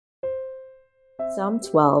Psalm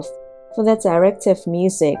 12. For the director of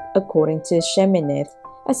music, according to Sheminith,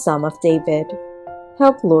 a psalm of David.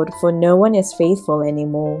 Help, Lord, for no one is faithful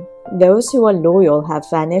anymore. Those who are loyal have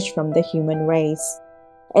vanished from the human race.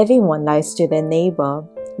 Everyone lies to their neighbor.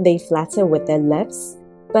 They flatter with their lips,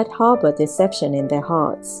 but harbor deception in their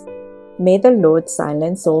hearts. May the Lord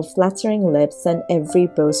silence all flattering lips and every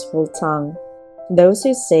boastful tongue. Those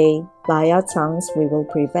who say, by our tongues we will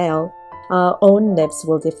prevail, our own lips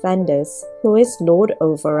will defend us, who is Lord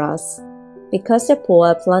over us. Because the poor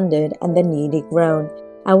are plundered and the needy groan,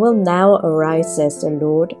 I will now arise, says the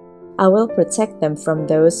Lord. I will protect them from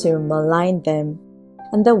those who malign them.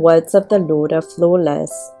 And the words of the Lord are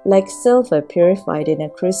flawless, like silver purified in a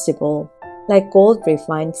crucible, like gold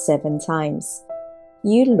refined 7 times.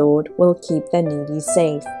 You, Lord, will keep the needy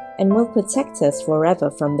safe, and will protect us forever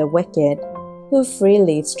from the wicked, who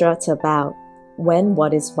freely strut about, when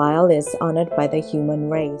what is vile is honored by the human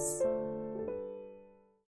race.